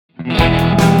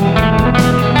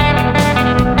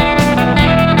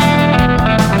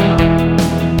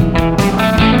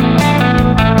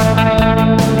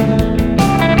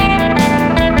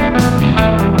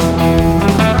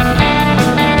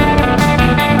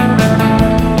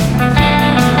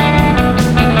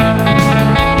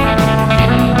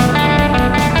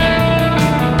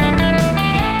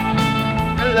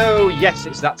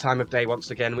that time of day once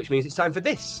again, which means it's time for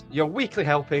this, your weekly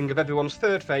helping of everyone's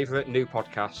third favourite new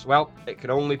podcast. Well, it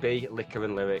can only be Liquor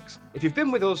and Lyrics. If you've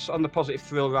been with us on the positive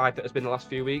thrill ride that has been the last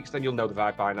few weeks, then you'll know the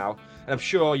vibe by now. And I'm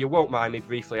sure you won't mind me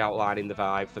briefly outlining the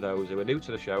vibe for those who are new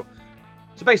to the show.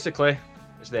 So basically,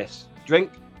 it's this.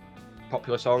 Drink,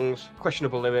 popular songs,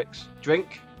 questionable lyrics,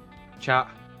 drink, chat,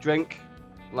 drink,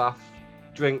 laugh,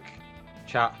 drink,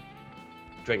 chat,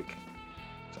 drink.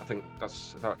 I think I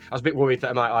was a bit worried that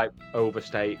I might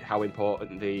overstate how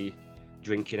important the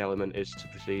drinking element is to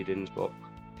proceedings, but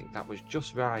I think that was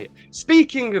just right.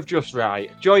 Speaking of just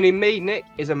right, joining me, Nick,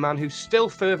 is a man who still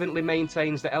fervently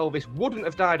maintains that Elvis wouldn't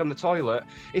have died on the toilet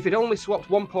if he'd only swapped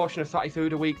one portion of fatty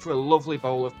food a week for a lovely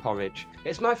bowl of porridge.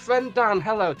 It's my friend Dan.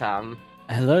 Hello, Dan.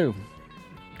 Hello.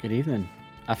 Good evening.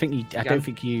 I don't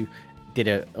think you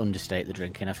did understate the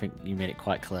drinking. I think you made it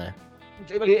quite clear.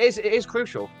 I mean, it is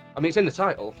crucial. I mean, it's in the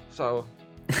title, so...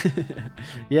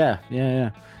 yeah.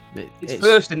 It's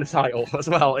first in the title as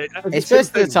well. It's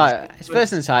first in the title. It's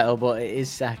first in the title, but it is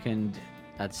second,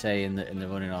 I'd say, in the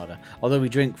running order. Although we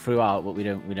drink throughout, but we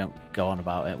don't go on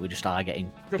about it. We just are getting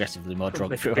progressively more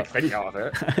drunk throughout. Big thing out of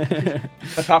it.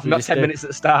 Apart from that 10 minutes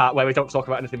at the start where we don't talk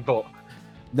about anything but.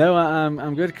 No,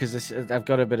 I'm good because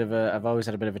I've always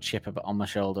had a bit of a chip on my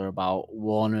shoulder about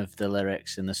one of the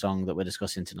lyrics in the song that we're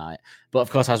discussing tonight. But of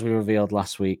course, as we revealed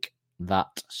last week,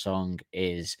 that song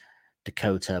is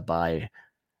Dakota by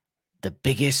the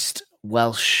biggest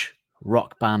Welsh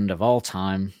rock band of all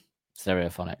time,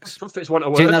 Stereophonics. Prophets want a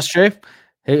word. Do you think that's true?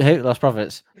 Who? Lost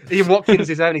Prophets. Ian Watkins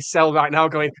is there in his cell right now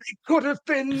going, it could have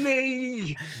been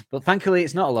me. But thankfully,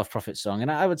 it's not a Lost Prophets song.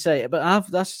 And I would say,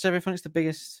 that's Stereophonics the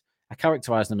biggest... I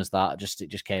characterise them as that. It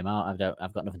just came out. I've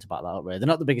got nothing to back that up. Really, they're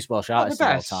not the biggest Welsh artists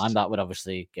of all time. That would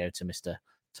obviously go to Mr.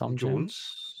 Tom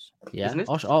Jones. Yeah,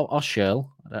 or Shirl.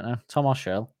 I don't know. Tom or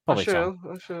Shirl. Probably Tom.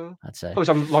 I'd say. Probably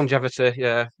some longevity.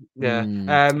 Yeah.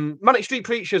 Manic Street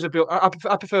Preachers are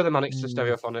I prefer the Manics to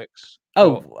Stereophonics.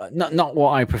 Oh, not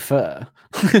what I prefer.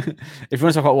 If you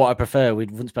want to talk about what I prefer, we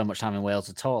wouldn't spend much time in Wales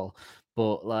at all.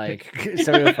 But like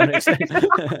Stereophonics,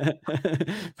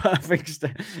 but I think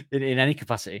in any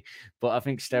capacity. But I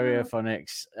think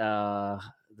Stereophonics are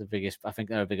the biggest. I think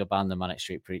they're a bigger band than Manic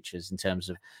Street Preachers in terms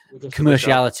of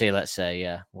commerciality. Let's say,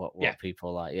 yeah. What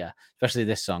people like, yeah, especially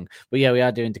this song. But yeah, we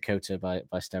are doing Dakota by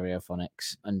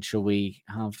Stereophonics, and shall we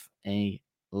have a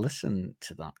listen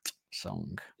to that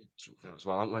song as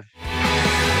well, aren't we?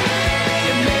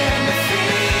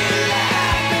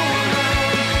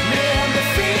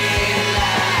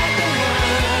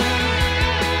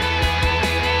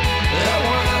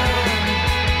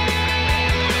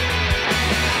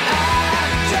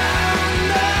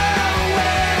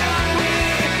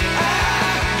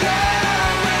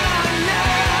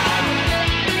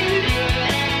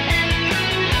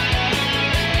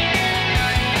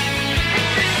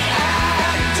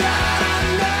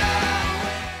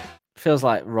 Feels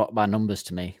like rock by numbers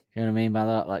to me. You know what I mean by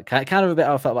that? Like kind of a bit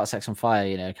how I felt about Sex on Fire,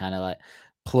 you know, kind of like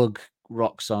plug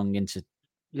rock song into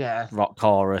rock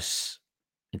chorus,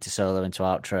 into solo, into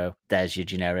outro. There's your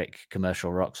generic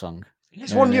commercial rock song.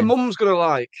 It's one your mum's gonna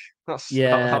like.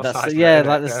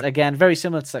 Again, very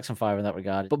similar to Sex on Fire in that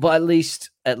regard. But at least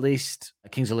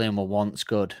Kings of Leon were once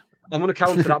good. I'm gonna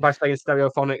counter that by saying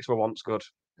Stereophonics were once good.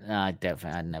 I don't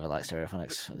think I'd never liked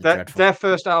Stereophonics. Their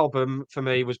first album for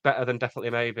me was better than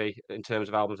Definitely Maybe in terms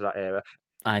of albums of that era.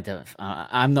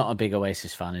 I'm not a big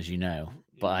Oasis fan, as you know,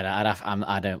 but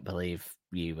I don't believe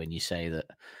you when you say that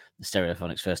the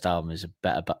Stereophonics first album is a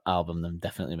better album than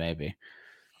Definitely Maybe.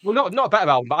 Well, not a better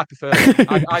album, but I prefer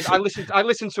it. I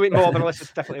listen to it more than I listen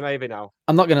to Definitely Maybe now.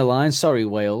 I'm not going to lie. Sorry,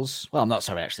 Wales. Well, I'm not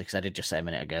sorry, actually, because I did just say a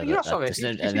minute ago. You're not sorry.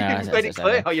 You made it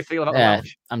clear how you feel about the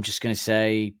Welsh. I'm just going to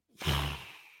say...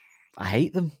 I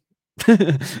hate them.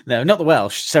 No, not the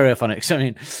Welsh. Stereophonics. I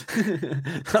mean,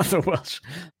 not the Welsh.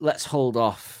 Let's hold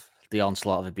off the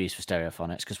onslaught of abuse for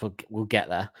Stereophonics because we'll get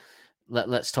there.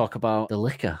 Let's talk about the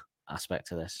liquor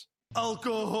aspect of this.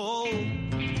 Alcohol.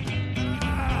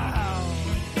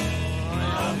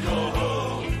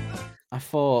 I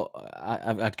thought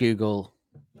I'd Google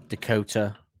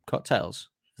Dakota cocktails.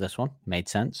 This one made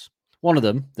sense. One of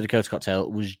them, the Dakota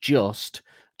cocktail, was just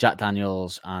Jack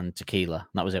Daniels and tequila. And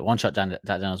that was it. One shot Jack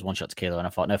Daniels, one shot tequila. And I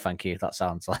thought, no, thank you. That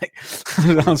sounds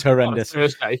horrendous.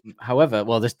 However,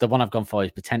 the one I've gone for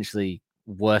is potentially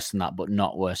worse than that, but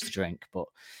not worse to drink.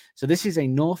 So this is a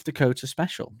North Dakota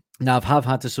special. Now, I've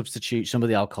had to substitute some of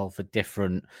the alcohol for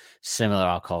different similar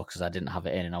alcohol because I didn't have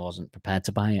it in and I wasn't prepared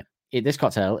to buy it. This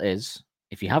cocktail is,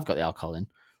 if you have got the alcohol in,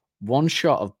 one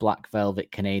shot of Black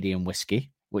Velvet Canadian whiskey,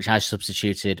 which I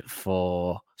substituted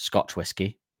for Scotch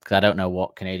whiskey because I don't know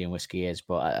what Canadian whiskey is,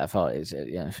 but I thought it's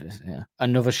yeah.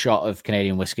 Another shot of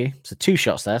Canadian whiskey. So 2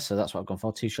 shots there. So that's what I've gone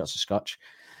for. 2 shots of Scotch,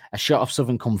 a shot of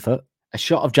Southern Comfort, a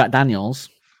shot of Jack Daniels,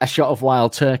 a shot of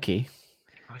Wild Turkey.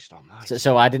 Christ almighty.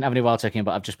 So I didn't have any Wild Turkey,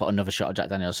 but I've just put another shot of Jack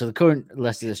Daniels. So the current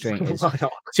list of this drink is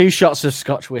 2 shots of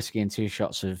Scotch whiskey and 2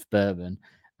 shots of bourbon,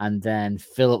 and then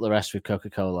fill up the rest with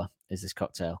Coca-Cola. Is this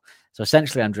cocktail? So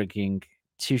essentially, I'm drinking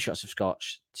 2 shots of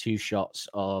Scotch, 2 shots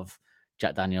of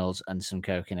Jack Daniels, and some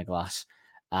Coke in a glass.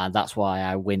 And that's why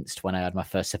I winced when I had my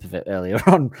first sip of it earlier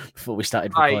on before we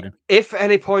started recording. If at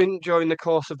any point during the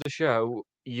course of the show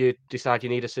you decide you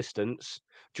need assistance,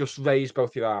 just raise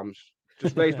both your arms.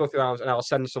 Just raise both your arms, and I'll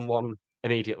send someone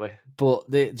immediately. But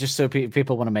just so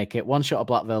people want to make it, 1 shot of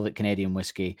Black Velvet Canadian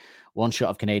whiskey, 1 shot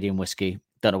of Canadian whiskey.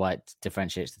 Don't know why it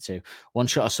differentiates the 2. 1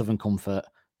 shot of Southern Comfort,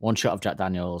 1 shot of Jack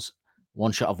Daniels,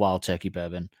 1 shot of Wild Turkey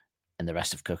bourbon, and the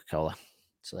rest of Coca-Cola.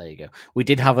 So there you go. We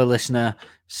did have a listener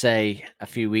say a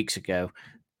few weeks ago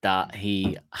that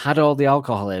he had all the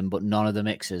alcohol in, but none of the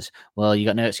mixers. Well, you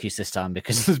got no excuse this time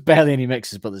because there's barely any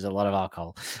mixers, but there's a lot of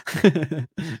alcohol.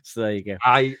 So there you go.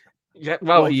 I'm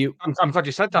glad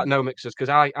you said that. No mixers,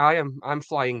 because I'm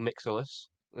flying mixerless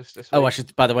this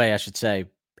week. By the way, I should say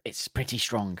it's pretty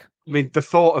strong. I mean, the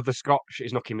thought of the Scotch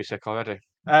is knocking me sick already.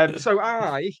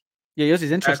 Yours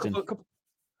is interesting.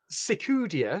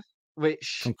 Cicudia,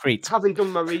 which from Crete. Having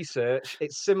done my research,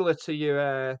 it's similar to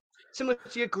your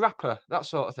grappa, that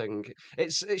sort of thing.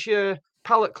 It's your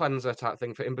palate cleanser type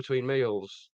thing for in between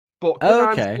meals. But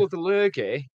because I'm full of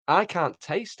allergy, I can't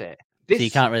taste it. So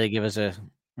you can't really give us a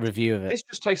review of it. This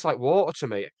just tastes like water to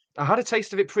me. I had a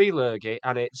taste of it pre-lurgy,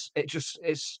 and it's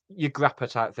your grappa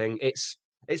type thing. It's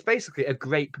basically a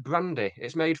grape brandy.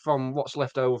 It's made from what's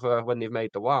left over when they've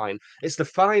made the wine. It's the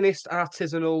finest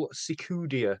artisanal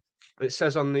Cicudia. It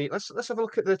says on the let's have a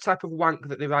look at the type of wank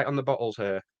that they write on the bottles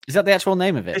here. Is that the actual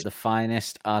name of it? The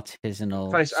finest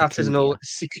artisanal.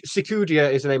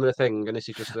 Cicudia is the name of the thing, and this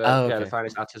is just the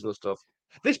finest artisanal stuff.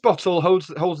 This bottle holds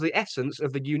the essence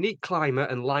of the unique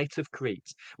climate and light of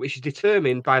Crete, which is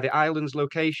determined by the island's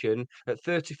location at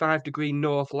 35°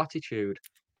 north latitude.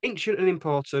 Ancient and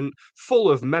important, full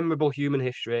of memorable human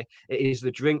history, it is the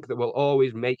drink that will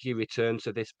always make you return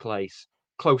to this place,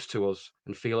 close to us,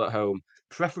 and feel at home,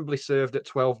 preferably served at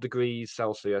 12 degrees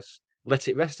Celsius. Let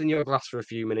it rest in your glass for a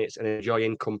few minutes and enjoy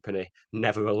in company,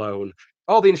 never alone.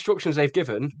 All the instructions they've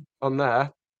given on there,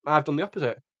 I've done the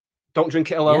opposite. Don't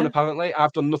drink it alone, apparently.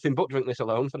 I've done nothing but drink this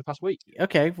alone for the past week.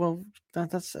 Okay, well,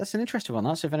 that's an interesting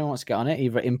one. So if anyone wants to get on it,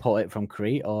 either import it from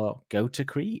Crete or go to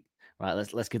Crete. Right,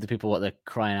 let's give the people what they're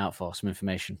crying out for, some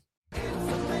information.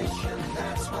 Information,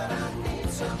 that's what I need,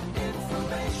 some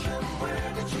information.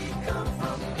 Where did she come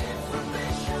from?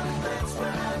 Information, that's what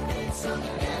I need, some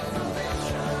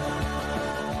information.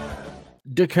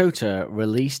 Dakota,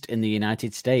 released in the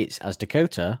United States as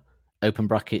Dakota, open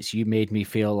brackets, you made me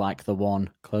feel like the one,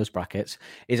 close brackets,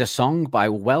 is a song by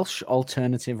Welsh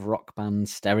alternative rock band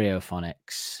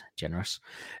Stereophonics. Generous.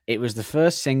 It was the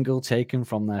first single taken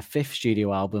from their 5th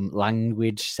studio album,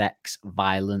 Language, Sex,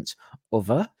 Violence,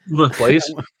 Other.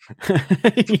 Please.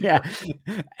 Yeah,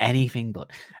 anything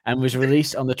but. And was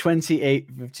released on the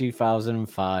 28th of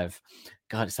 2005.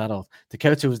 God, it's that old.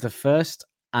 Dakota was the first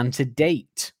and to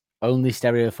date only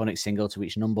Stereophonics single to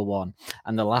reach number 1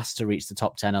 and the last to reach the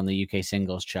top 10 on the UK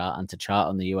singles chart and to chart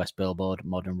on the US Billboard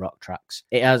Modern Rock Tracks.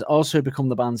 It has also become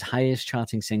the band's highest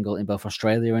charting single in both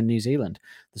Australia and New Zealand.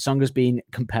 The song has been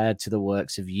compared to the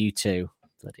works of U2.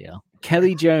 Bloody hell.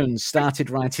 Kelly Jones started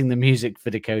writing the music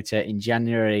for Dakota in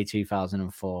January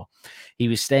 2004. He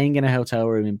was staying in a hotel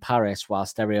room in Paris while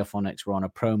Stereophonics were on a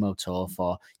promo tour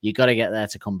for You Gotta Get There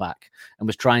to Come Back and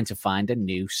was trying to find a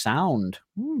new sound.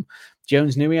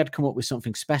 Jones knew he had come up with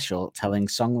something special, telling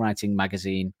Songwriting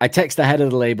Magazine, I texted the head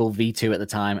of the label V2 at the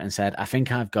time and said, I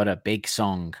think I've got a big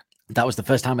song. That was the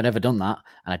first time I'd ever done that,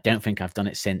 and I don't think I've done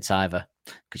it since either,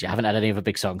 because you haven't had any other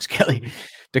big songs, Kelly.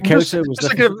 Dakota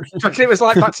it was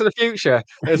like Back to the Future.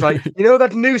 It was like, you know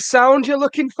that new sound you're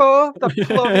looking for? That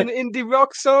plug-in indie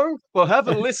rock song? Well, have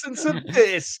a listen to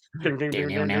this.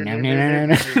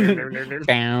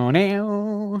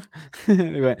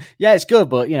 Yeah, it's good,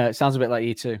 but it sounds a bit like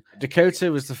U2.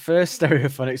 Dakota was the first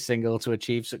Stereophonics single to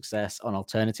achieve success on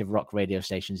alternative rock radio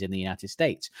stations in the United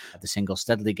States. The single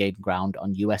steadily gained ground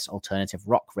on US alternative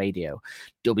rock radio,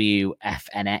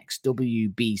 WFNX,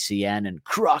 WBCN, and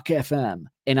Croc FM.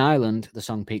 In Ireland, the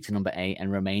song peaked to number 8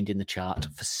 and remained in the chart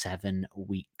for 7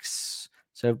 weeks.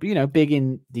 So, big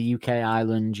in the UK,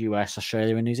 Ireland, US,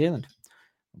 Australia, and New Zealand.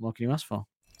 What more can you ask for?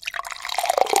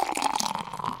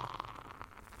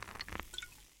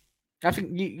 I think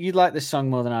you like this song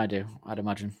more than I do, I'd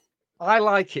imagine. I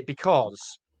like it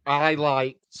because I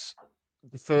liked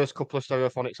the first couple of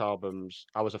Stereophonics albums.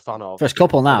 I was a fan of. First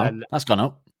couple now. then- That's gone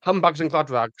up. Handbags and Glad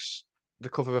Rags, the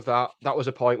cover of that was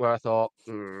a point where I thought,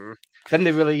 Then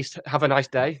they released Have a Nice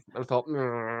Day, and I thought,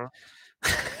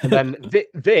 And then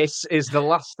this is the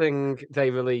last thing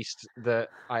they released that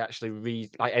I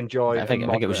actually enjoyed. I think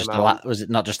it was just was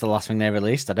it not just the last thing they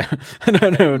released? I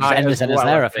don't know. Just Might end the as sentence well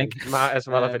there. I have think. been. Might as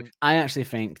well have been. I actually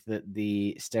think that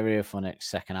the Stereophonics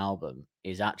second album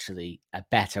is actually a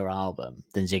better album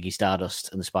than Ziggy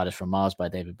Stardust and the Spiders from Mars by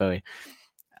David Bowie.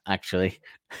 Actually.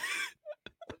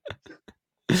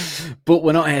 But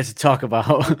we're not here to talk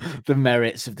about the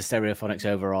merits of the Stereophonics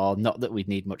overall. Not that we'd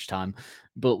need much time,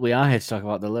 but we are here to talk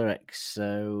about the lyrics.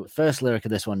 So, first lyric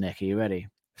of this one, Nick, are you ready?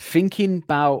 Thinking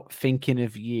about thinking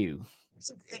of you.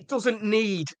 It doesn't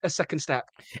need a second step.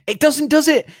 It doesn't, does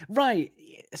it? Right.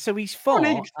 So he's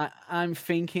Funny. thought, I'm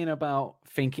thinking about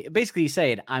thinking. Basically, he's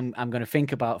saying, I'm going to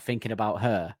think about thinking about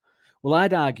her. Well,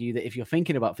 I'd argue that if you're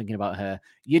thinking about her,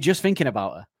 you're just thinking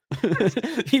about her.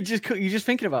 you're just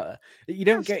thinking about her. You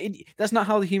don't go. That's not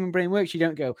how the human brain works. You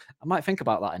don't go, I might think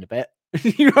about that in a bit.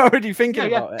 You're already thinking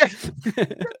about it.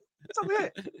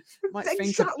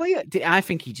 Exactly it. I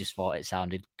think he just thought it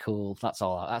sounded cool. That's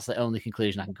all. That's the only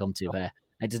conclusion I can come to there.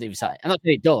 It doesn't even sound. I'm not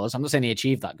saying it does. I'm not saying he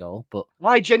achieved that goal, but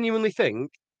I genuinely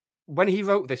think when he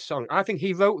wrote this song, wrote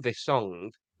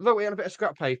it on a bit of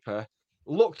scrap paper,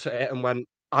 looked at it and went,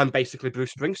 I'm basically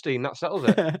Bruce Springsteen. That settles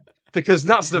it. Because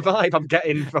that's the vibe I'm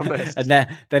getting from this. And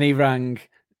then he rang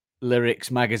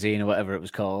Lyrics Magazine or whatever it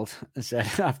was called and said,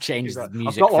 I've changed the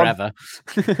music forever.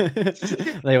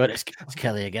 They went, it's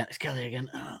Kelly again. It's Kelly again.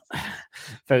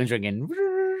 Phone's ringing.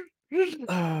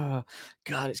 Oh,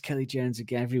 God, it's Kelly Jones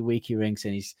again. Every week he rings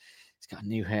and he's got a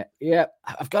new hit. Yep,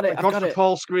 I've got it. I've got it.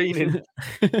 Paul screening.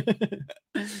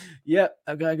 Yep,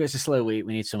 I've got to go. It's a slow week.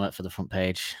 We need something for the front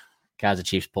page. Kaiser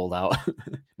Chiefs pulled out.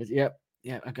 Yep,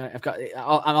 I've got it.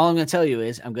 All I'm going to tell you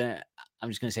is I'm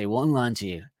just going to say one line to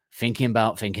you. Thinking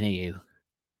about thinking of you.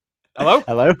 Hello?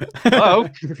 Hello?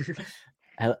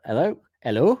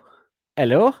 Hello?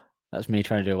 Hello? That's me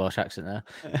trying to do a Welsh accent there.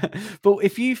 But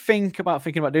if you think about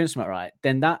doing something right,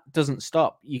 then that doesn't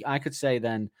stop. I could say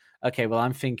then, okay, well,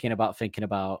 I'm thinking about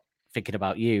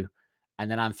you.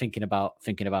 And then I'm thinking about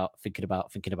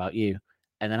you.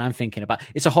 And then I'm thinking about,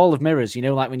 it's a hall of mirrors,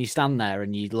 like when you stand there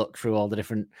and you look through all the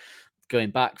different, going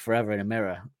back forever in a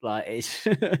mirror. Like it's,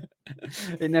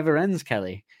 it never ends,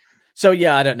 Kelly. So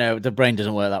yeah, I don't know. The brain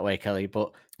doesn't work that way, Kelly,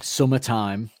 but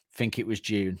summertime, think it was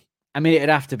June. I mean, it'd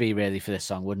have to be really for this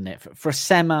song, wouldn't it? For a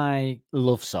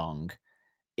semi-love song,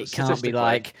 it can't be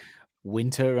like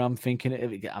winter. I'm thinking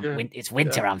it's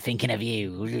winter. I'm thinking of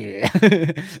you.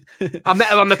 I met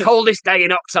her on the coldest day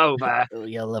in October.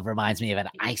 Your love reminds me of an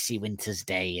icy winter's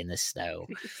day in the snow.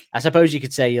 I suppose you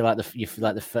could say you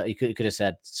could have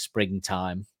said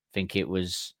springtime. Think it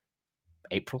was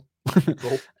April.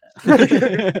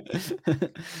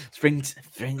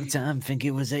 Springtime. Think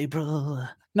it was April.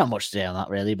 Not much to say on that,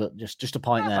 really, but just a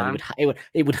point there.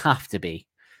 It would have to be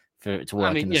for it to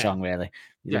work in the song, really.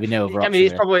 There'd be no other option.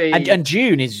 It's probably and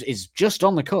June is just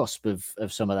on the cusp of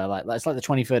summer there. Like it's like the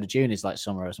 23rd of June is like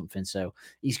summer or something. So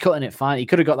he's cutting it fine. He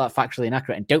could have got that factually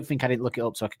inaccurate. And don't think I didn't look it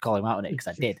up so I could call him out on it because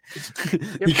I did.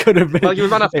 He could have been. Well, you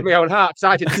ran after my own heart because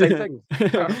I did the same thing.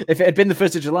 If it had been the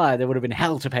 1st of July, there would have been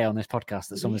hell to pay on this podcast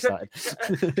that summer started.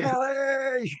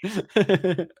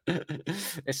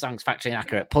 This song's factually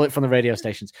inaccurate. Pull it from the radio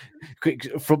stations.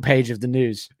 Quick front page of the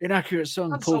news. Inaccurate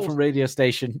song pulled from radio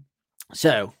station.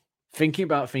 So, thinking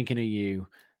about thinking of you,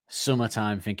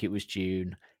 summertime, think it was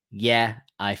June. Yeah,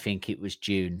 I think it was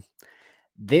June.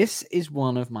 This is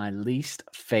one of my least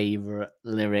favorite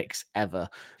lyrics ever.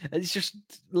 It's just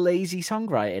lazy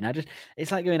songwriting.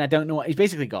 It's like going, I don't know what, he's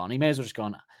basically gone. He may as well just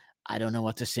gone, I don't know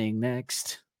what to sing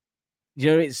next.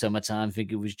 It's summertime,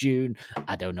 think it was June.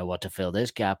 I don't know what to fill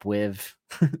this gap with.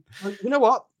 You know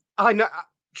what? I know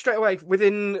straight away,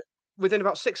 within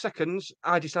about 6 seconds,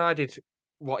 I decided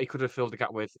what he could have filled the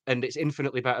gap with, and it's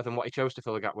infinitely better than what he chose to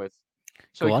fill the gap with.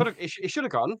 So he should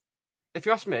have gone. If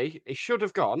you ask me, he should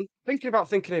have gone. Thinking about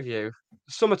thinking of you,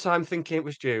 summertime, thinking it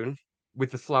was June, with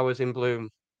the flowers in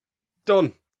bloom.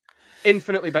 Done.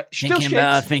 Infinitely better. Thinking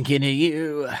about thinking of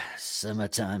you,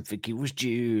 summertime, think it was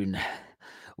June,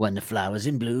 when the flowers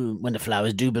in bloom, when the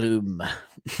flowers do bloom.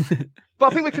 But I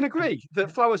think we can agree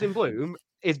that flowers in bloom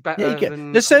is better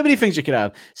than... There's so many things you could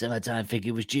have. Summertime, think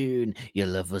it was June. Your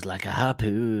love was like a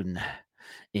harpoon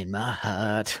in my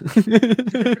heart.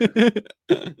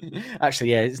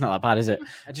 Actually, yeah, it's not that bad, is it?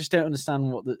 I just don't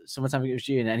understand what the summertime, think it was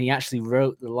June. And he actually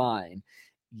wrote the line.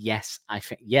 Yes, I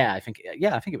think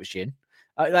it was June.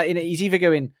 He's either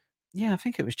going, yeah, I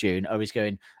think it was June. Or he's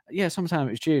going, yeah, sometime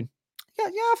it was June. Yeah,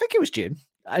 I think it was June.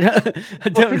 I don't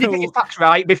Well, can you get know. your facts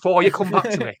right before you come back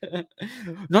to me?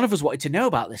 None of us wanted to know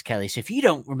about this, Kelly. So if you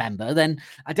don't remember, then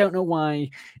I don't know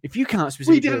why. If you can't We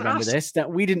specifically didn't remember ask. this,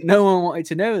 that we didn't. No one wanted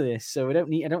to know this, so I don't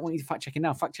want you to fact check it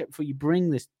now. Fact check before you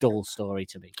bring this dull story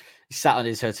to me. He sat in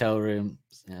his hotel room.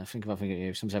 Yeah, I think of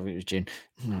you. Sometimes it was June.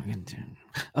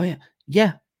 Oh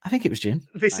yeah. I think it was June.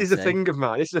 This I'd is a say. thing of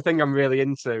mine. This is a thing I'm really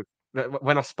into. That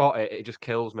when I spot it, it just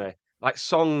kills me. Like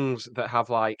songs that have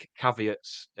like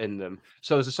caveats in them.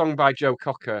 So there's a song by Joe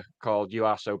Cocker called "You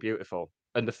Are So Beautiful,"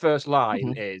 and the first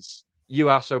line Mhm. is "You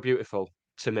are so beautiful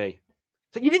to me."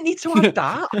 So you didn't need to add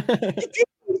that. You didn't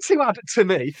need to add it to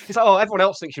me. It's like, oh, everyone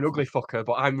else thinks you're an ugly fucker,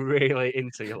 but I'm really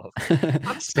into you, love.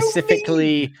 That's so mean.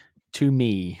 Specifically to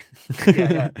me.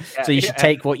 Yeah, So you should yeah.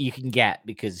 take what you can get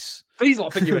because. Please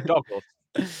not think you're a dog, love.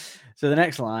 So the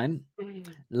next line,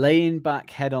 laying back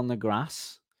head on the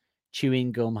grass,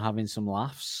 chewing gum, having some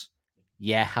laughs.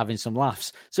 Yeah, having some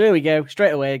laughs. So here we go,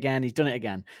 straight away again. He's done it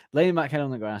again. Laying back head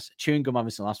on the grass, chewing gum, having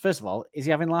some laughs. First of all, is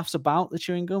he having laughs about the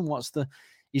chewing gum?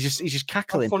 He's just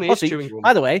cackling. funny is Also, chewing gum?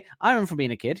 by the way, I remember from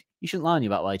being a kid, you shouldn't lie on you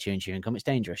about why you're chewing gum. It's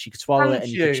dangerous. You could swallow it Thank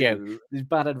and you could choke. you. There's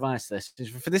bad advice.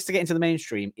 For this to get into the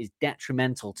mainstream is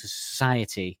detrimental to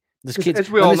society. There's As- kids. as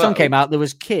we When all the song know- came out, there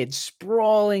was kids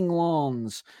sprawling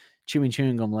lawns, chewing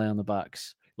gum, lay on the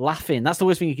backs, laughing. That's the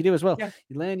worst thing you could do as well. Yeah.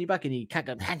 You lay on your back and you can't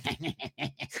go.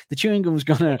 The chewing gum's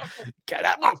gonna get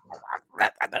up.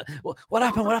 What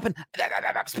happened? What happened?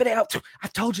 Spit it out. I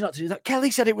told you not to do that.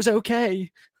 Kelly said it was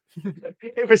okay.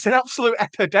 It was an absolute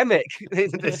epidemic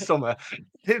this summer.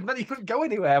 You couldn't go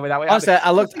anywhere without it. Honestly,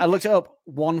 I looked it up.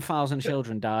 1,000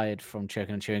 children died from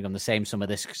choking on chewing gum the same summer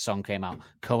this song came out.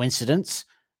 Coincidence?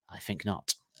 I think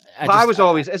not. I was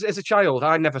always, as a child,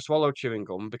 I never swallowed chewing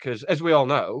gum because, as we all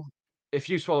know, if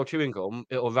you swallow chewing gum,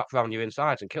 it'll wrap around your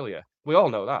insides and kill you. We all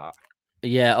know that.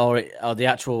 Yeah, or the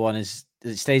actual one is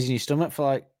it stays in your stomach for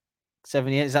like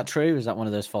 7 years. Is that true? Is that one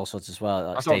of those falsehoods as well?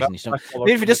 Like I stays don't in your know. stomach. I swallowed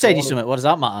Even if it does stay in your chewing stomach, what does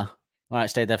that matter? All right, it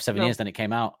stayed there for 7 No. years, then it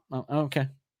came out. Oh, okay.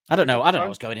 I don't know. I don't know Fine.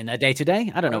 what's going in there day to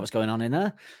day. I don't know what's going on in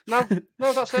there. No,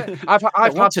 that's it. I've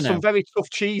want had to some know. very tough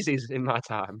cheeses in my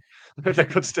time. They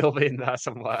could still be in there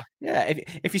somewhere. Yeah,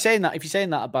 if you're saying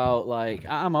that about like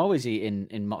I'm always eating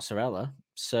in mozzarella,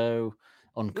 so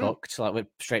uncooked, like with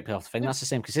straight peel off the thing. Yeah. That's the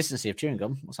same consistency of chewing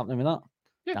gum. What's happening with that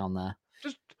Yeah. down there?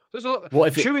 Just there's a What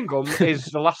if it- chewing gum is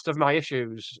the last of my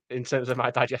issues in terms of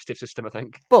my digestive system, I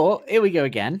think. But here we go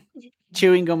again.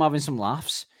 Chewing gum, having some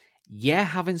laughs. Yeah,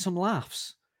 having some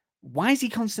laughs. Why is he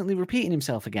constantly repeating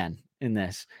himself again in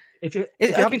this? If you're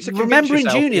It- having to convince remembering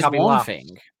yourself June you're is having one laughs.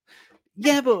 thing.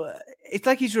 Yeah, but it's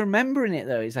like he's remembering it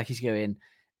though. It's like he's going.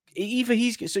 Either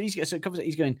he's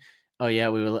going. Oh yeah,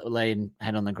 we were laying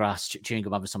head on the grass, chewing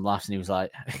gum, having some laughs, and he was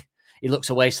like, he looks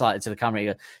away slightly to the camera. He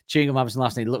goes, chewing gum, having some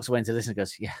laughs, and he looks away into this and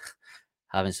goes, yeah,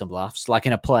 having some laughs, like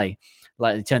in a play.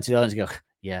 Like he turns to the audience and go,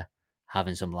 yeah,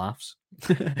 having some laughs.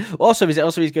 Also,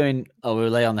 he's going, oh, we were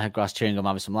laying on the grass, chewing gum,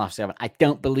 having some laughs. I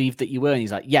don't believe that you were. And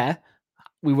he's like, yeah,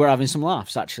 we were having some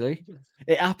laughs. Actually,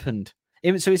 it happened.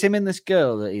 So it's him and this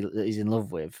girl that he's in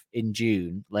love with in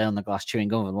June, lay on the grass, chewing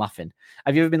gum and laughing.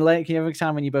 Have you ever been late? Can you ever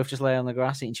time when you both just lay on the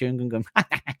grass, eating chewing gum, going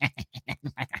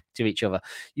to each other?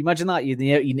 You imagine that? You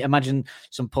imagine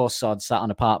some poor sod sat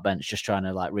on a park bench just trying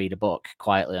to like read a book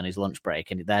quietly on his lunch break,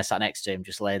 and they're sat next to him,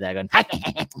 just lay there going,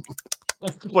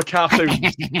 Like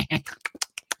cartoons.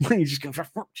 you just go, for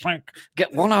fuck's sake,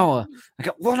 get 1 hour. I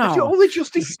got 1 Have you hour. only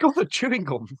just discovered chewing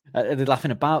gum? Are they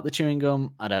laughing about the chewing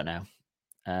gum? I don't know.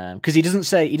 Because he doesn't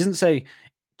say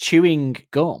chewing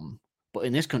gum, but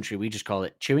in this country we just call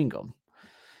it chewing gum.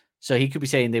 So he could be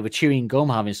saying they were chewing gum,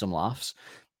 having some laughs,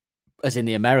 as in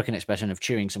the American expression of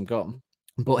chewing some gum.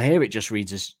 But here it just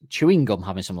reads as chewing gum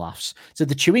having some laughs. So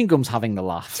the chewing gum's having the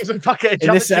laughs. It's a packet of In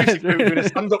jam this and juicy sense- fruit doing a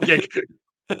stand-up gig.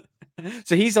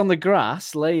 So he's on the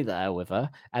grass, lay there with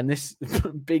her, and this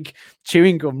big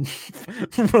chewing gum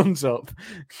runs up,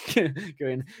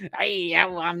 going, "Hey,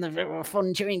 I'm the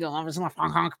fun chewing gum. I'm some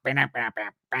honk, bam, bam,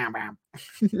 bam, bam."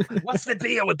 What's the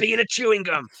deal with being a chewing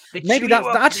gum? They Maybe chew that's you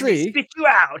up and they actually- spit you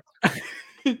out.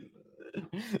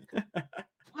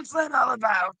 What's that all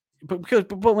about?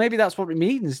 But maybe that's what it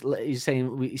means. He's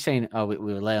saying, oh, we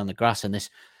were lay on the grass, and this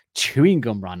chewing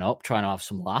gum ran up, trying to have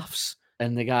some laughs.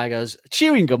 And the guy goes,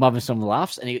 chewing gum having some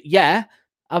laughs. And he, yeah,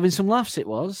 having some laughs it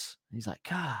was. And he's like,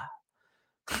 God,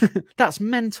 that's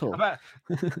mental. I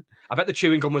bet the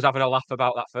chewing gum was having a laugh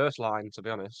about that first line, to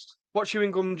be honest. What chewing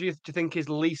gum do you think is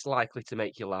least likely to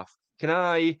make you laugh? Can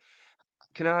I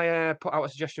put out a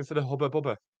suggestion for the Hubba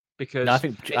Bubba? Because No, I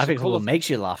think it's a Hubba colourful- makes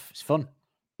you laugh. It's fun.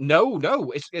 No,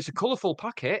 it's a colourful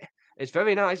packet. It's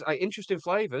very nice, interesting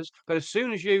flavors. But as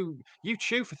soon as you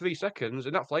chew for 3 seconds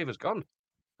and that flavor's gone,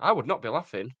 I would not be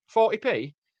laughing.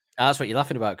 40p. That's what you're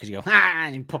laughing about because you go, ah,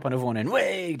 and you pop another one in.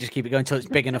 Way, just keep it going until it's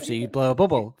big enough so you blow a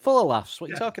bubble. Full of laughs. What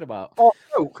are you talking about? Or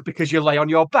Coke because you lay on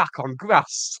your back on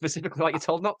grass, specifically like you're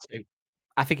told not to.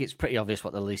 I think it's pretty obvious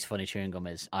what the least funny chewing gum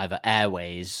is: either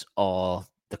Airways or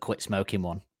the quit smoking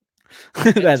one.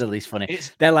 They're the least funny.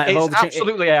 They're like It's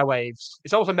absolutely airwaves.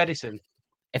 It's also medicine.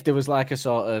 If there was like a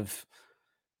sort of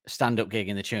stand-up gig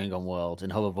in the chewing gum world,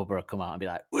 and Hubba Bubba would come out and be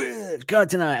like, "It's good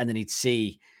tonight," and then he'd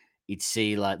see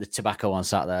like the tobacco one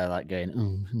sat there like going,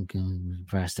 "Oh God,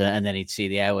 depressed," and then he'd see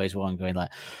the Airways one going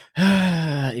like,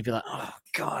 he'd be like, "Oh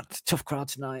God, tough crowd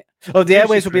tonight." Oh, the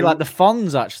Airways would be like the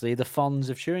Fonz, actually, the Fonz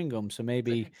of chewing gum. So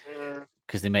maybe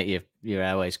because they make your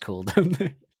Airways cool, don't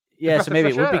they? Yeah, so maybe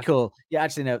it would be cool. Yeah,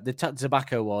 actually, no. The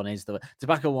tobacco one is the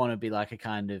tobacco one would be like a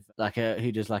kind of like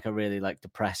who does like a really like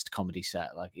depressed comedy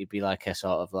set. Like he'd be like a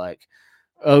sort of like,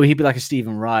 he'd be like a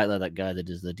Stephen Wright, like that guy that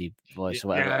does the deep voice or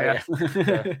whatever.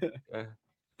 Yeah.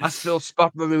 I still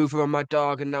spot remover on my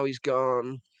dog, and now he's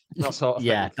gone. That sort of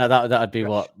thing. That'd be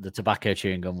what the tobacco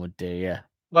chewing gum would do. Yeah.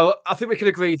 Well, I think we can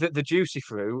agree that the juicy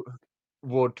fruit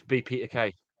would be Peter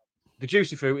Kay. The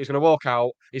juicy fruit is going to walk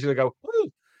out. He's going to go, "Ooh,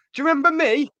 do you remember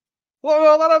me? What are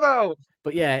all that about?"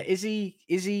 But yeah, is he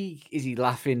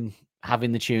laughing,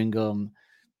 having the chewing gum?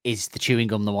 Is the chewing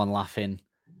gum the one laughing?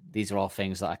 These are all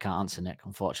things that I can't answer, Nick,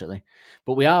 unfortunately.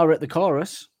 But we are at the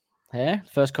chorus here.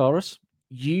 First chorus.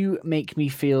 You make me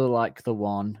feel like the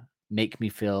one. Make me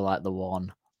feel like the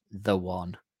one. The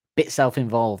one. Bit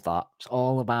self-involved, that. It's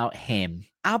all about him.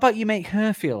 How about you make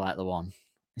her feel like the one?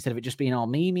 Instead of it just being all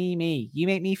me, me, me. You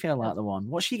make me feel like the one.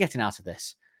 What's she getting out of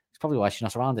this? It's probably why she's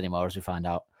not around anymore, as we find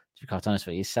out. To be quite honest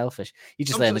with you, he's selfish. You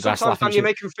just lay in the grass laughing. Sometimes you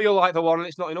make him feel like the one, and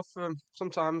it's not enough for him.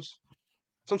 Sometimes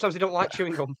they don't like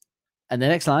chewing gum. And the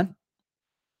next line,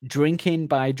 drinking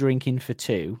by drinking for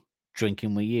two,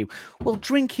 drinking with you. Well,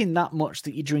 drinking that much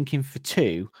that you're drinking for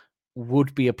two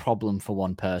would be a problem for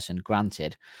one person,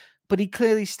 granted. But he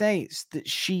clearly states that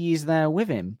she is there with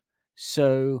him.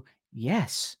 So,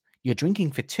 yes, you're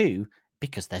drinking for two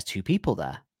because there's two people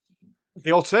there.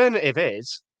 The alternative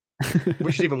is,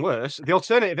 which is even worse, the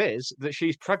alternative is that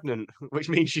she's pregnant, which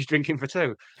means she's drinking for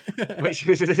two, which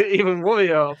is an even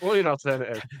worrying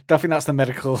alternative. I think that's the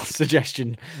medical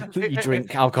suggestion, that you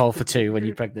drink alcohol for two when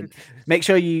you're pregnant. Make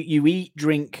sure you eat,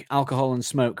 drink, alcohol, and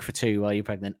smoke for two while you're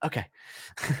pregnant. Okay.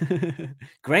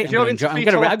 Great. I'm going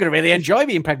to really enjoy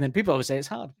being pregnant. People always say it's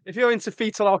hard. If you're into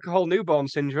fetal alcohol newborn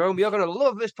syndrome, you're going to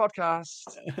love this podcast.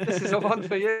 This is the one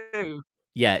for you.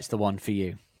 Yeah, it's the one for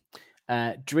you.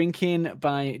 Drinking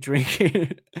by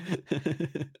drinking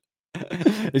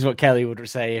is what Kelly would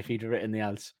say if he'd written the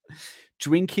ads.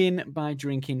 Drinking by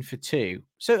drinking for two.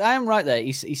 So I am right there.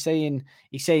 He's saying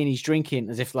he's drinking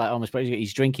as if like almost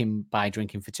he's drinking by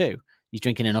drinking for two. He's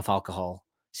drinking enough alcohol.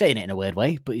 Saying it in a weird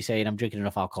way, but he's saying I'm drinking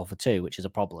enough alcohol for two, which is a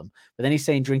problem. But then he's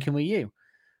saying drinking with you.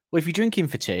 Well, if you're drinking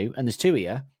for two and there's two of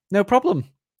you, no problem.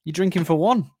 You're drinking for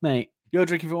one, mate. You're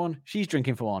drinking for one. She's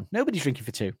drinking for one. Nobody's drinking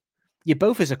for two. You're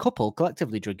both as a couple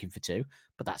collectively drinking for two,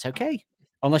 but that's okay.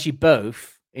 Unless you're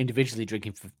both individually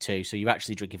drinking for two, so you're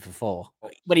actually drinking for four.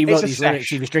 When he wrote these lyrics,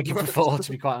 he was drinking for four,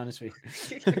 to be quite honest with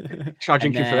you. Try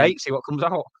drinking for 8, see what comes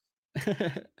out.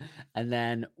 And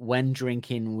then when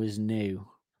drinking was new.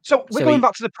 So we're going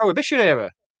back to the Prohibition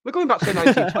era. We're going back to the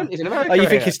 1920s in America. Oh, you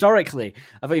think historically?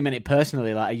 I thought you meant it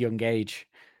personally, like a young age.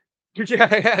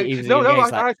 Yeah. No,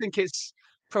 I think it's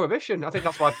Prohibition. I think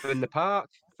that's why they're in the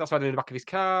park. That's why they're in the back of his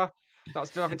car.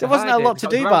 There wasn't a lot to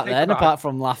do back then, apart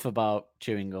from laugh about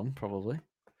chewing gum, probably.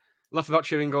 Laugh about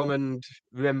chewing gum and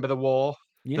remember the war.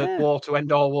 Yeah. The war to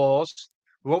end all wars.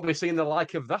 We won't be seeing the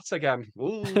like of that again.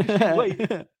 Ooh, wait.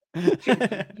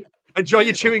 Enjoy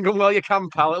your chewing gum while you can,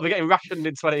 pal. It'll be getting rationed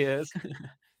in 20 years.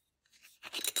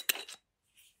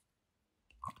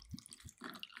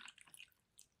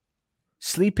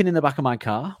 Sleeping in the back of my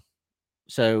car.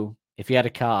 So if he had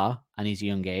a car and he's a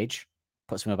young age,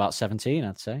 puts him about 17,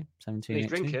 I'd say. 17. He's 18.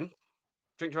 drinking.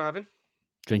 Drink driving.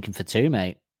 Drinking for two,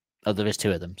 mate. Oh, there is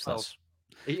two of them. So well,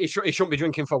 he shouldn't be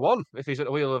drinking for one if he's at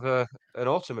the wheel of an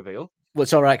automobile. Well,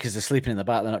 it's all right because they're sleeping in the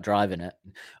back. They're not driving it.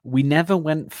 We never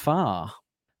went far.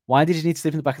 Why did you need to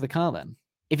sleep in the back of the car then?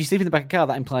 If you sleep in the back of the car,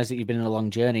 that implies that you've been in a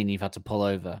long journey and you've had to pull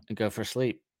over and go for a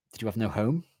sleep. Did you have no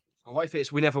home? What if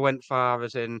it's we never went far,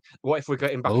 as in, what if we're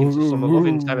getting back into summer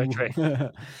loving territory?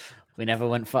 We never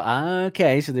went far.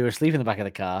 Okay, so they were asleep in the back of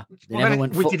the car.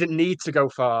 We didn't need to go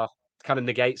far. Kind of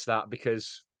negates that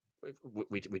because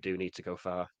we do need to go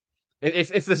far.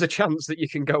 If there's a chance that you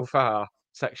can go far,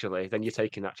 sexually, then you're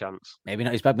taking that chance. Maybe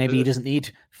not his bag. Maybe he doesn't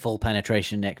need full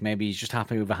penetration, Nick. Maybe he's just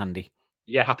happy with a handy.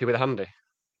 Yeah, happy with a handy.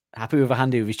 Happy with a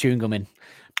handy with his chewing gum in.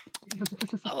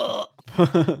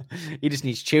 He just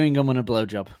needs chewing gum and a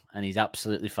blowjob, and he's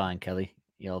absolutely fine, Kelly.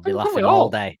 You'll be Don't we laughing all? all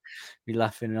day. Be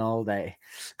laughing all day.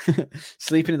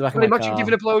 Sleeping in the back Well, of my imagine car.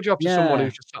 giving a blowjob to someone Yeah.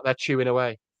 who's just sat there chewing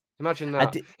away. Imagine that.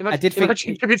 I did think.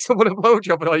 Imagine giving someone a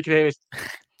blowjob and all you can hear is,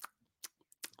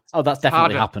 Oh, that's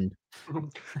definitely harder. happened.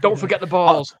 don't forget the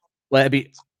balls. Well,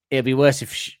 it'd be worse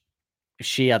if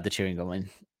she had the chewing gum in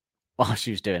while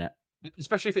she was doing it.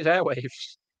 Especially if it's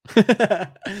airwaves.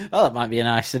 Oh, that might be a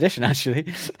nice addition,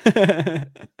 actually.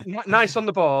 Nice on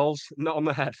the balls, not on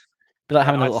the head. Be like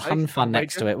having a I'd little say, hand fan don't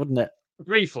next make to it, wouldn't it?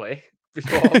 Briefly,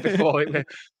 before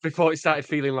it started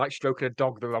feeling like stroking a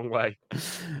dog the wrong way.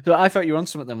 So I thought you were on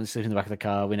something then when sleeping in the back of the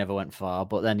car. We never went far,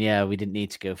 but then yeah, we didn't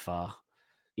need to go far.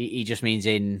 He just means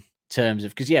in terms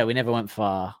of because yeah, we never went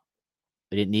far.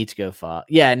 We didn't need to go far.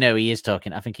 Yeah, no, he is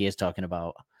talking. I think he is talking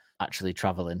about actually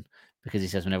traveling because he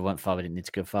says we never went far. We didn't need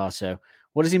to go far. So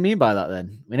what does he mean by that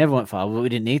then? We never went far, but we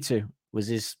didn't need to. Was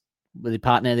he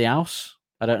parked near the house?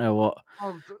 I don't know what.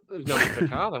 Oh, there's no need for the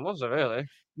car then, was there really?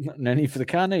 No need for the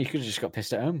car. No, you could have just got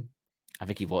pissed at home. I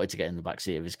think he wanted to get in the back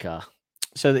seat of his car.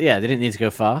 So yeah, they didn't need to go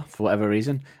far for whatever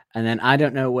reason. And then I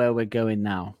don't know where we're going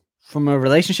now, from a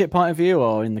relationship point of view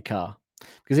or in the car.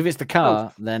 Because if it's the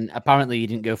car, then apparently you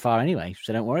didn't go far anyway.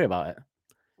 So don't worry about it.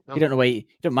 No. You don't know where. It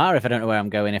don't matter if I don't know where I'm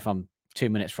going if I'm 2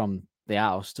 minutes from the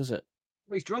house, does it?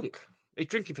 Well, he's drunk. He's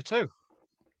drinking for two.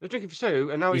 He's drinking for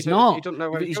two, and now He's he not. doesn't know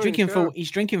where He's going, drinking sure. for.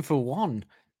 He's drinking for one.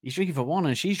 He's drinking for one,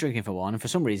 and she's drinking for one. And for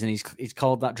some reason, he's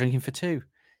called that drinking for two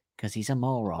because he's a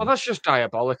moron. Well, that's just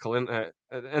diabolical, isn't it?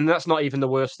 And that's not even the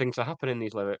worst thing to happen in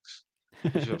these lyrics.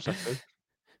 Which is upsetting.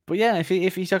 But yeah, if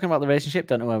he's talking about the relationship,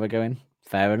 don't know where we're going.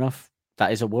 Fair enough.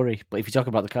 That is a worry. But if you talk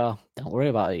about the car, don't worry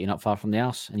about it. You're not far from the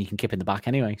house, and you can keep in the back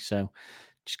anyway. So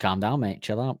just calm down, mate.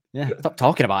 Chill out. Yeah, stop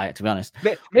talking about it. To be honest,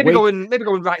 Maybe go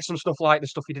and write some stuff like the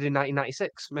stuff he did in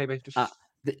 1996. Maybe just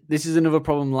this is another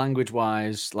problem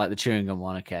language-wise, like the chewing gum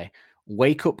one. Okay,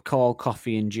 wake up call,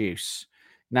 coffee and juice.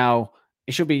 Now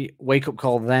it should be wake up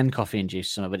call, then coffee and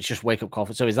juice, but it's just wake up call.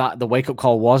 So is that the wake up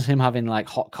call was him having like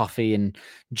hot coffee and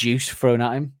juice thrown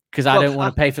at him? Because I don't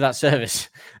want to pay for that service.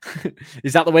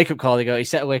 Is that the wake up call? They go, he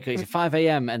set a wake up, it's at 5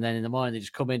 a.m. and then in the morning they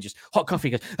just come in, just hot coffee,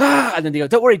 goes, and then they go,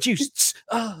 don't worry, juice.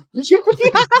 Because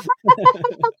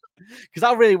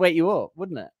that'll really wake you up,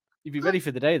 wouldn't it? You'd be ready for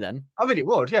the day then. I mean, it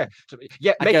would, yeah.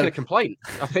 Yeah, I'd making go- a complaint.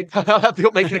 I think I'd be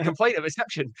up making a complaint at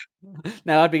reception.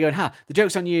 No, I'd be going, the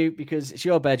joke's on you because it's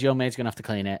your bed, your maid's going to have to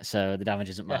clean it, so the damage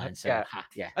isn't Yeah, mine. So,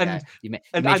 yeah. And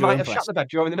And I might have shut the bed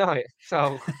during the night. So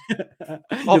all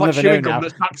You'll that never know chewing now. gum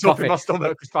that's packed up in Coffee. my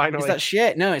stomach is finally. Is that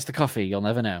shit? No, it's the coffee. You'll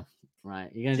never know.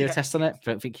 Right, you're gonna do a test on it?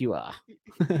 Don't think you are.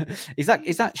 Is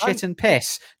that shit and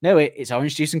piss? No, it's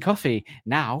orange juice and coffee.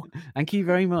 Now, thank you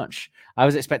very much. I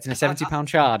was expecting a £70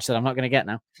 charge that I'm not going to get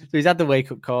now. So he's had the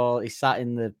wake up call. He's sat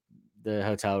in the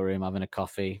hotel room having a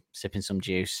coffee, sipping some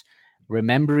juice,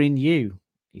 remembering you.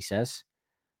 He says,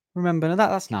 "Remembering her.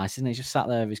 That's nice, isn't it?" He's just sat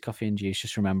there with his coffee and juice,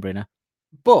 just remembering her.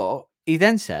 But he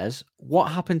then says,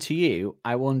 "What happened to you?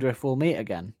 I wonder if we'll meet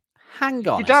again." Hang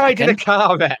on, You died in a second.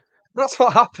 car wreck. That's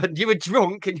what happened. You were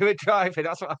drunk and you were driving.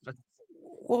 That's what happened.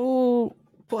 Oh,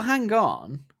 but hang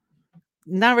on.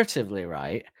 Narratively,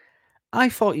 right? I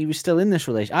thought he was still in this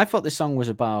relationship. I thought this song was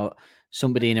about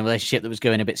somebody in a relationship that was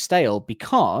going a bit stale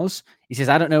because he says,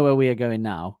 I don't know where we are going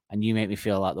now, and you make me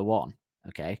feel like the one.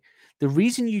 Okay. The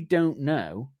reason you don't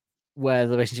know where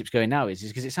the relationship's going now is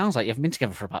because it sounds like you haven't been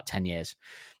together for about 10 years.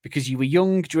 Because you were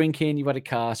young, drinking, you had a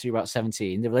car, so you were about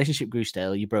 17. The relationship grew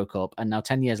stale, you broke up, and now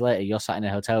 10 years later, you're sat in a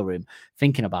hotel room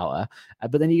thinking about her.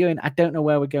 But then you're going, I don't know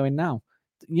where we're going now.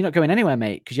 You're not going anywhere,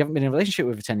 mate, because you haven't been in a relationship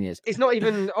with her for 10 years. It's not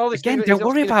even all this. Again, don't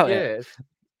worry about it.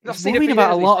 He's He's worrying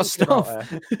about a lot of stuff.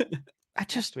 About I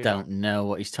just Sweet don't know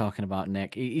what he's talking about,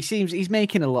 Nick. He seems he's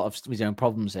making a lot of his own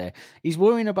problems here. He's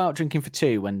worrying about drinking for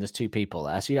two when there's two people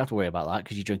there, so you don't have to worry about that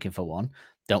because you're drinking for one.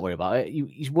 Don't worry about it.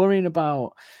 He's worrying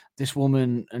about this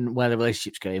woman and where the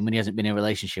relationship's going when he hasn't been in a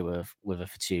relationship with her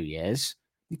for 2 years.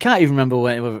 You can't even remember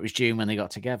whether it was June when they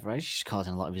got together. He's just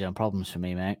causing a lot of his own problems for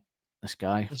me, mate. This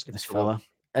guy, this fella.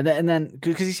 And then,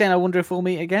 because he's saying, I wonder if we'll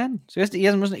meet again. So he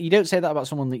hasn't. You don't say that about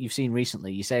someone that you've seen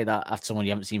recently. You say that after someone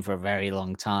you haven't seen for a very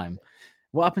long time.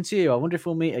 What happened to you? I wonder if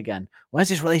we'll meet again. Where's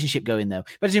this relationship going, though?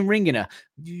 But it's him ringing her.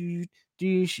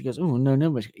 She goes, oh,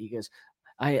 no. He goes,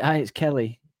 I it's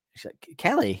Kelly. She's like,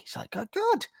 Kelly? She's like, God,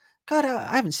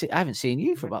 I haven't seen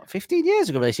you for about 15 years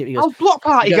ago. Relationship. He goes, how's block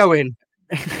party going?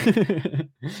 I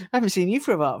haven't seen you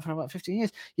for about 15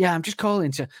 years. Yeah, I'm just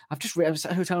calling to. I was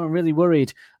at a hotel. I'm really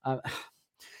worried.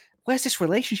 where's this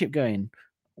relationship going?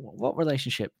 What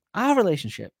relationship? Our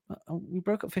relationship. We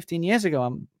broke up 15 years ago.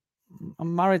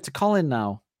 I'm married to Colin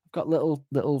now. I've got little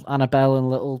Annabelle and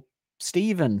little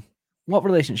Stephen. What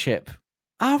relationship?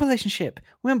 Our relationship.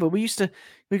 Remember, we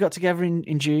got together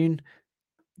in June.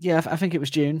 Yeah, I think it was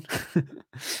June.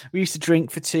 We used to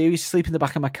drink for 2. We used to sleep in the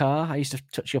back of my car. I used to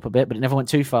touch you up a bit, but it never went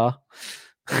too far.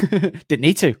 Didn't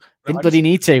need to. Didn't bloody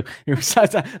need to. It was,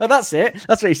 oh, that's it.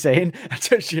 That's what he's saying. I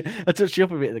touched you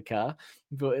up a bit in the car,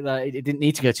 but it didn't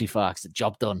need to go too far because the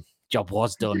job done. Job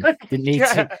was done. Didn't need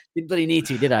to. Didn't bloody need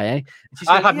to, did I? Eh?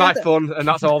 I had my fun, and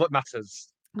that's all that matters.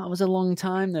 That was a long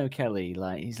time though, Kelly.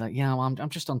 Like he's like, yeah, well, I'm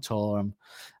just on tour.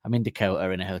 I'm in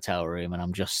Dakota in a hotel room, and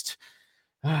I'm just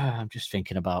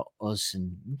thinking about us.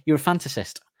 And you're a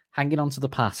fantasist, hanging on to the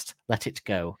past. Let it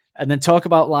go, and then talk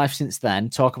about life since then.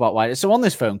 Talk about why. So on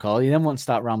this phone call, you then want to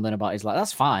start rambling about his life.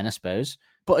 That's fine, I suppose.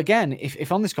 But again,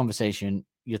 if on this conversation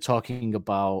you're talking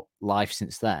about life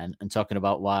since then and talking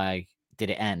about why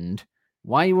did it end.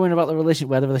 Why are you worrying about the relationship?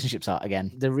 Where the relationships are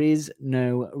again? There is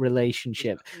no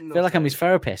relationship. I feel like I'm his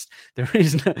therapist. There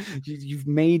is no. You've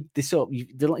made this up.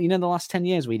 The last 10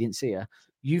 years we didn't see her.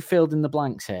 You filled in the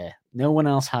blanks here. No one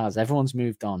else has. Everyone's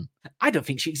moved on. I don't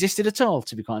think she existed at all,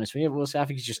 to be quite honest with you. I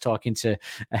think he's just talking to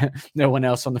no one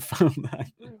else on the phone.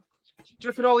 Do you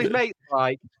reckon all his mates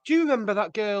like? Do you remember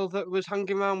that girl that was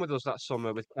hanging around with us that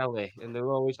summer with Kelly? And they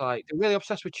were always like, they're really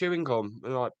obsessed with chewing gum.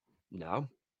 And they're like, no.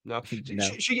 No.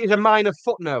 She is a minor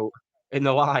footnote in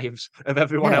the lives of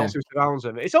everyone else who surrounds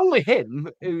him. It's only him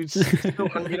who's still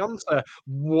hanging on to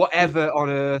whatever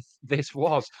on earth this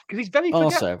was because he's very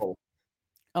forgetful.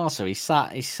 Also, he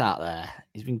sat there.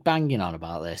 He's been banging on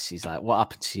about this. He's like, "What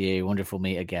happened to you? Wonder if we'll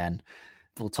meet again."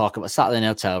 We'll talk about sat in the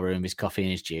hotel room, his coffee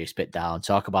and his juice, bit down.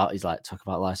 Talk about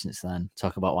life since then.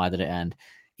 Talk about why did it end.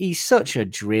 He's such a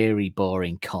dreary,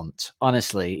 boring cunt.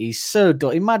 Honestly, he's so dull.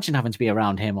 Imagine having to be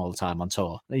around him all the time on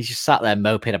tour. He's just sat there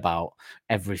moping about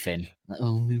everything. Like,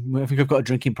 oh, I think I've got a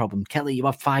drinking problem. Kelly, you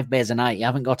have 5 beers a night. You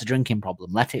haven't got a drinking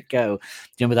problem. Let it go. Do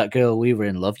you remember that girl we were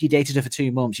in love? You dated her for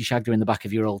 2 months. You shagged her in the back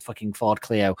of your old fucking Ford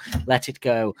Clio. Let it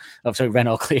go. Oh, sorry,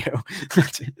 Renault Clio.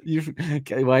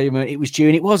 It was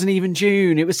June. It wasn't even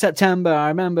June. It was September. I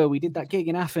remember we did that gig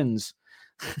in Athens.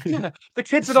 Yeah, the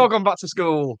kids had all gone back to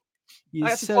school.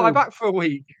 I had to fly back for a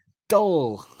week.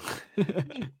 Dull. You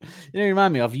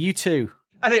remind me of you two.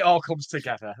 And it all comes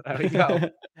together. There we go.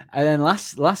 And then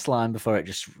last line before it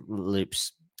just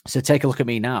loops. So take a look at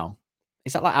me now.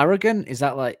 Is that like arrogant? Is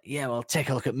that like, yeah, well, take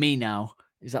a look at me now?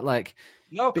 Is that like...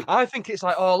 No, I think it's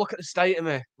like, oh, look at the state of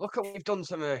me. Look at what you've done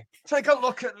to me. Take a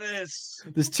look at this.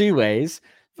 There's 2 ways.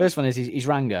 First one is he's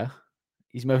rang her.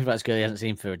 He's moping about this girl he hasn't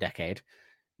seen for a decade.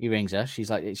 He rings her.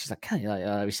 She's like, can you,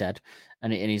 like we said,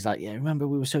 and he's like, yeah, remember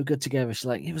we were so good together. She's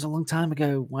like, it was a long time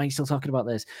ago. Why are you still talking about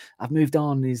this? I've moved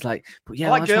on. And he's like, but yeah,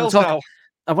 I like girls now.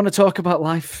 I want to talk about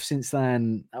life since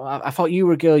then. I thought you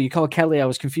were a girl. You called Kelly. I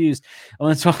was confused. I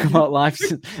want to talk about life.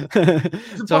 I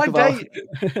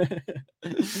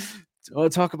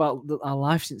want to talk about our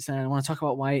life since then. I want to talk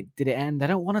about why did it end. I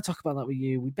don't want to talk about that with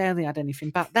you. We barely had anything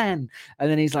back then. And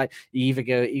then he's like, he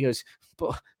goes,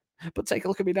 but take a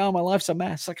look at me now. My life's a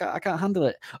mess. I can't handle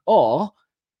it. Or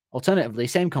alternatively,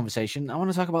 same conversation. I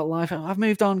want to talk about life. I've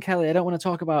moved on, Kelly. I don't want to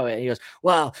talk about it. He goes,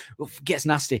 well, gets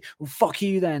nasty. Well, fuck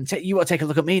you then. You want to take a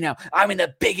look at me now. I'm in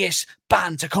the biggest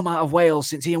band to come out of Wales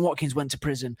since Ian Watkins went to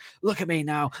prison. Look at me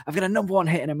now. I've got a #1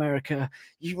 hit in America.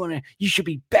 You should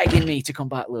be begging me to come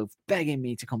back, love. Begging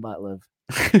me to come back, love.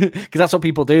 Because that's what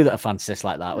people do that are fantasists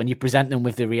like that. When you present them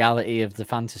with the reality of the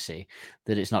fantasy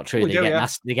that it's not true, they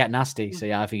get nasty. So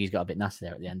yeah, I think he's got a bit nasty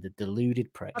there at the end. The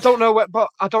deluded prick. I don't know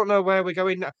where we're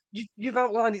going now. You've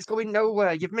outlined it's going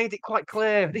nowhere. You've made it quite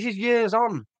clear. This is years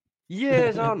on.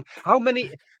 How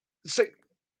many? So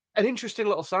an interesting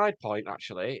little side point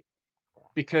actually,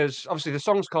 because obviously the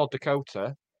song's called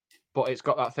Dakota, but it's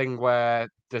got that thing where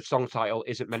the song title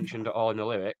isn't mentioned at all in the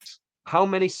lyrics. How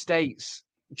many states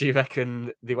do you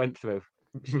reckon they went through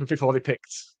before they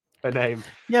picked a name?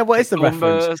 Yeah, what is the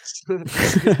reference?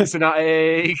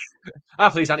 Cincinnati.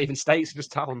 Half of these aren't even states,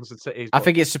 just towns and cities. I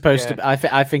think it's supposed to. I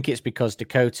think it's because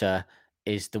Dakota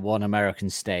is the one American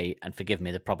state, and forgive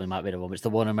me, there probably might be a woman. It's the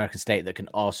one American state that can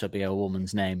also be a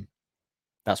woman's name.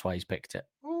 That's why he's picked it.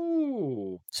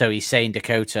 Ooh. So he's saying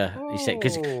Dakota. He said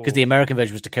because the American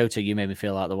version was Dakota. You made me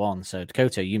feel like the one. So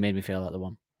Dakota, you made me feel like the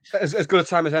one. As good a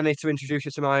time as any to introduce you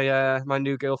to my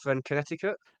new girlfriend,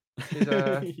 Connecticut.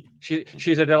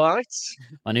 She's a delight.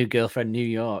 My new girlfriend, New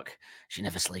York. She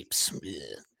never sleeps.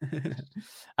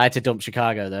 I had to dump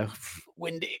Chicago though.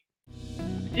 Windy.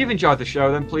 If you've enjoyed the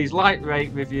show, then please like,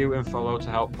 rate, review, and follow to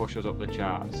help push us up the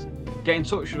charts. Get in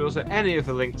touch with us at any of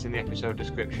the links in the episode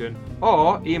description,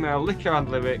 or email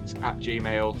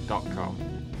liquorandlyrics@gmail.com.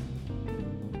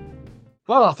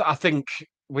 Well, I think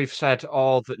we've said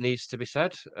all that needs to be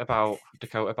said about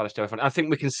Dakota by the Stereophonics. I think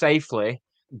we can safely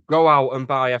go out and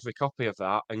buy every copy of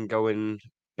that and go and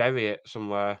bury it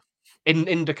somewhere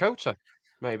in Dakota,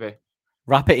 maybe.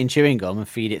 Wrap it in chewing gum and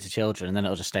feed it to children, and then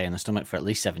it'll just stay in the stomach for at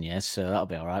least 7 years. So that'll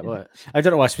be all right. But I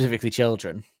don't know why specifically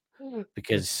children,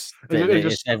 because all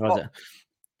Just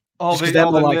 'cause the they're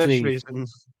more nurseries and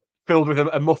filled with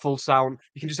a muffled sound.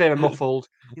 You can just hear a muffled.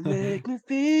 You make me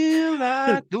feel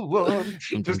like the one.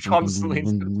 Just constantly.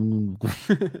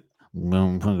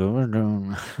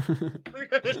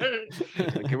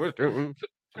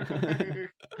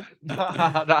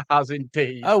 That has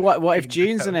indeed. Oh, what if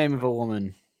June's the name of a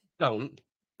woman? Don't.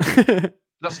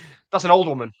 That's an old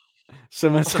woman.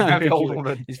 Summertime. very old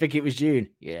woman. You think it was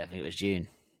June? Yeah, I think it was June.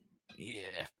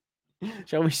 Yeah.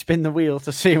 Shall we spin the wheel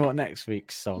to see what next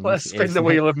week's song Let's spin is the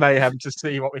wheel of mayhem to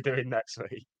see what we're doing next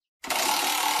week.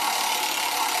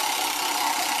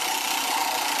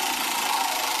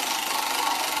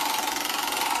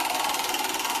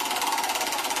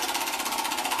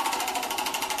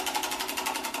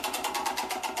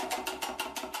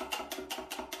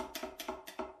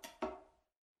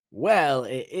 Well,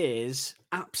 it is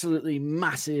absolutely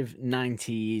massive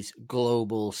 90s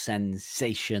global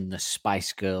sensation, the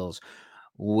Spice Girls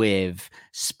with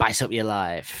Spice Up Your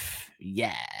Life.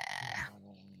 Yeah.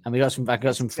 And I got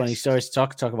some funny stories to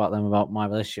talk about them, about my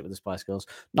relationship with the Spice Girls.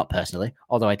 Not personally,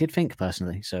 although I did think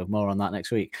personally, so more on that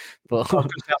next week. But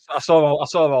I saw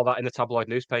all that in the tabloid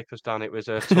newspapers, Dan. It was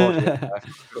a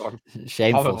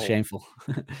shameful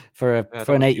for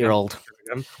an 8-year-old.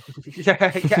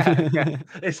 Yeah.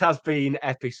 This has been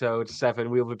episode 7.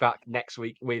 We'll be back next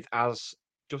week with, as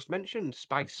just mentioned,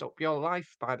 Spice Up Your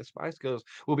Life by the Spice Girls.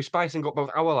 We'll be spicing up both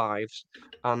our lives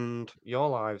and your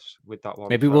lives with that one.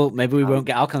 Maybe we won't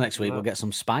get alcohol next week. We'll get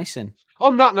some spice in.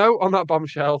 On that note, on that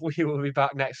bombshell, we will be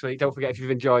back next week. Don't forget, if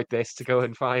you've enjoyed this, to go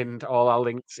and find all our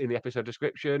links in the episode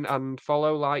description and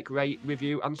follow, like, rate,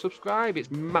 review, and subscribe.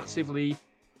 It's massively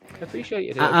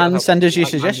appreciated. And send us your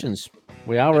suggestions.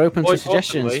 We are open to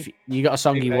suggestions. Possibly. If you got a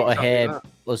song you want to exactly hear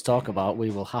us talk about, we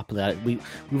will happily. We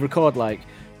record like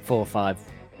 4 or 5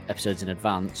 episodes in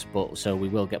advance, but we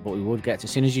would get as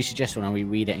soon as you suggest one and we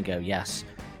read it and go yes,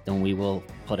 then we will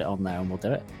put it on there and we'll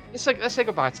do it. Let's say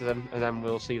goodbye to them, and then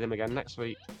we'll see them again next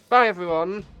week. Bye,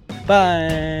 everyone.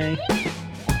 Bye.